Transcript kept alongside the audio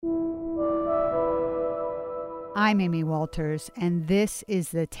I'm Amy Walters, and this is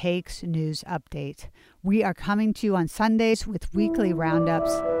the Takes News Update. We are coming to you on Sundays with weekly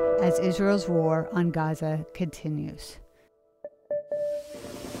roundups as Israel's war on Gaza continues.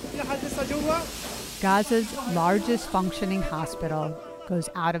 Gaza's largest functioning hospital goes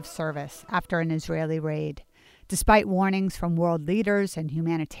out of service after an Israeli raid. Despite warnings from world leaders and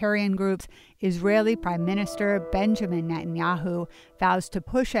humanitarian groups, Israeli Prime Minister Benjamin Netanyahu vows to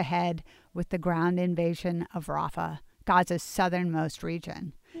push ahead with the ground invasion of Rafah, Gaza's southernmost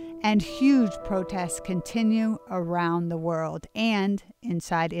region. And huge protests continue around the world and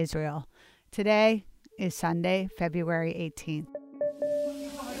inside Israel. Today is Sunday, February 18th.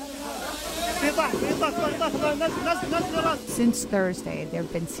 Since Thursday, there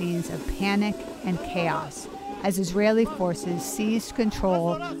have been scenes of panic and chaos as Israeli forces seized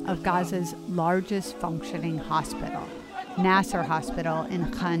control of Gaza's largest functioning hospital. Nasser Hospital in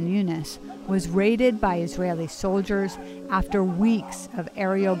Khan Yunis was raided by Israeli soldiers after weeks of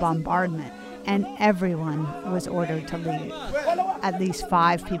aerial bombardment, and everyone was ordered to leave. At least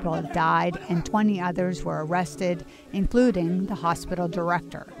 5 people have died and 20 others were arrested, including the hospital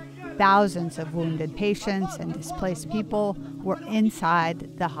director. Thousands of wounded patients and displaced people were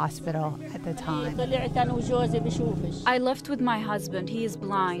inside the hospital at the time. I left with my husband. He is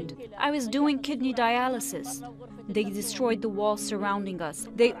blind. I was doing kidney dialysis. They destroyed the walls surrounding us.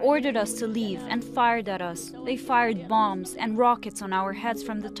 They ordered us to leave and fired at us. They fired bombs and rockets on our heads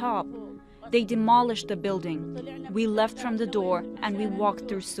from the top. They demolished the building. We left from the door and we walked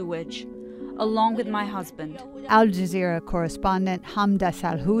through sewage, along with my husband. Al Jazeera correspondent Hamda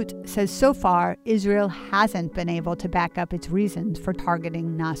Salhout says so far Israel hasn't been able to back up its reasons for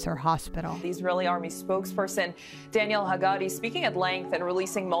targeting Nasser Hospital. The Israeli army spokesperson Daniel Hagari speaking at length and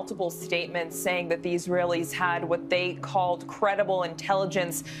releasing multiple statements saying that the Israelis had what they called credible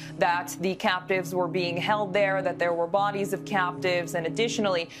intelligence that the captives were being held there, that there were bodies of captives, and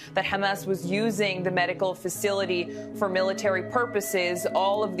additionally that Hamas was using the medical facility for military purposes,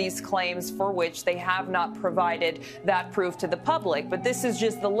 all of these claims for which they have not provided that proof to the public. But this is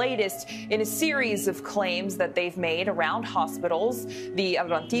just the latest in a series of claims that they've made around hospitals, the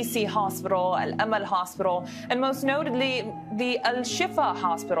Al-Rantisi Hospital, Al-Amal Hospital, and most notably the Al-Shifa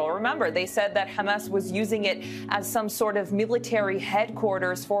Hospital. Remember, they said that Hamas was using it as some sort of military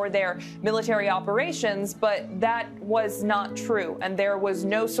headquarters for their military operations, but that was not true, and there was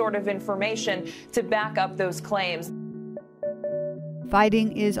no sort of information to back up those claims.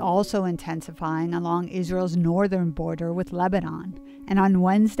 Fighting is also intensifying along Israel's northern border with Lebanon. And on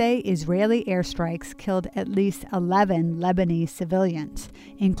Wednesday, Israeli airstrikes killed at least 11 Lebanese civilians,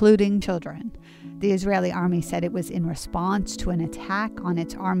 including children. The Israeli army said it was in response to an attack on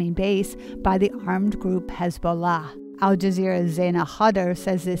its army base by the armed group Hezbollah. Al Jazeera's Zaina Khadr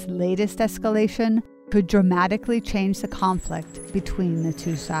says this latest escalation could dramatically change the conflict between the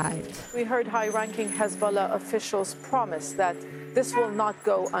two sides. We heard high-ranking Hezbollah officials promise that this will not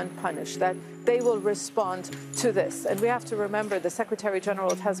go unpunished, that they will respond to this. And we have to remember the Secretary General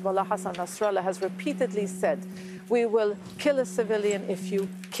of Hezbollah, Hassan Nasrallah, has repeatedly said, we will kill a civilian if you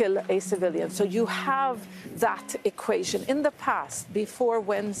kill a civilian. So you have that equation. In the past, before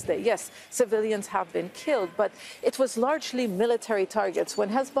Wednesday, yes, civilians have been killed, but it was largely military targets. When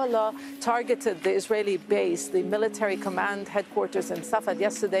Hezbollah targeted the Israeli base, the military command headquarters in Safed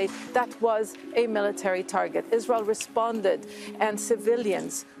yesterday, that was a military target. Israel responded and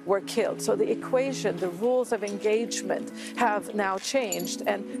civilians were killed. So the equation, the rules of engagement have now changed,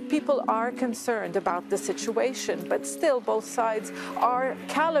 and people are concerned about the situation, but still both sides are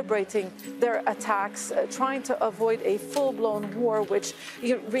calibrating their attacks, trying to avoid a full-blown war, which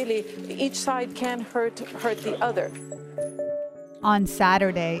really each side can hurt the other. On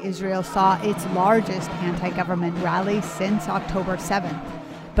Saturday, Israel saw its largest anti-government rally since October 7th.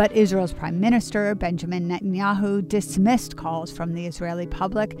 But Israel's Prime Minister, Benjamin Netanyahu, dismissed calls from the Israeli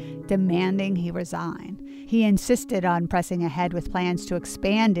public demanding he resign. He insisted on pressing ahead with plans to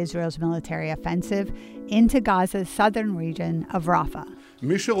expand Israel's military offensive into Gaza's southern region of Rafah.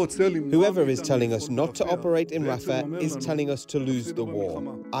 Whoever is telling us not to operate in Rafah is telling us to lose the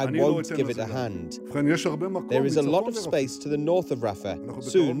war. I won't give it a hand. There is a lot of space to the north of Rafah.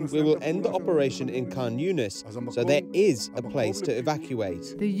 Soon we will end the operation in Khan Yunis, so there is a place to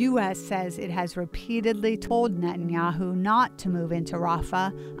evacuate. The U.S. says it has repeatedly told Netanyahu not to move into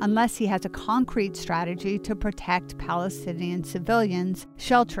Rafah unless he has a concrete strategy to protect Palestinian civilians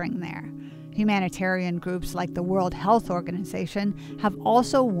sheltering there. Humanitarian groups like the World Health Organization have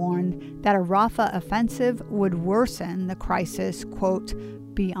also warned that a Rafah offensive would worsen the crisis, quote,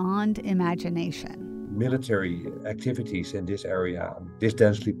 beyond imagination. military activities in this area, this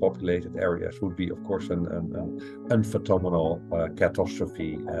densely populated areas, would be, of course, an unfathomable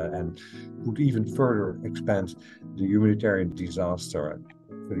catastrophe and would even further expand the humanitarian disaster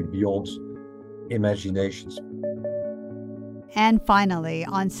really beyond imaginations. And finally,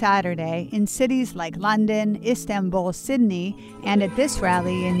 on Saturday, in cities like London, Istanbul, Sydney, and at this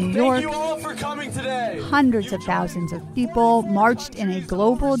rally in New York, thank you all for coming today. Hundreds of thousands of people marched in a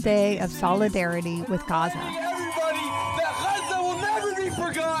global day of solidarity with Gaza. Everybody, that Gaza will never be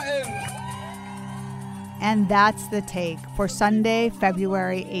forgotten. And that's the take for Sunday,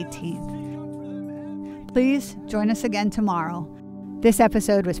 February 18th. Please join us again tomorrow. This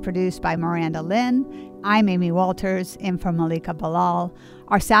episode was produced by Miranda Lynn. I'm Amy Walters, in for Malika Bilal.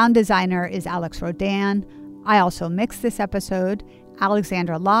 Our sound designer is Alex Rodan. I also mixed this episode.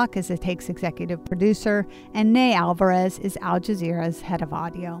 Alexandra Locke is the Take's executive producer, and Nay Alvarez is Al Jazeera's head of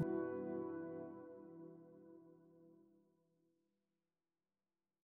audio.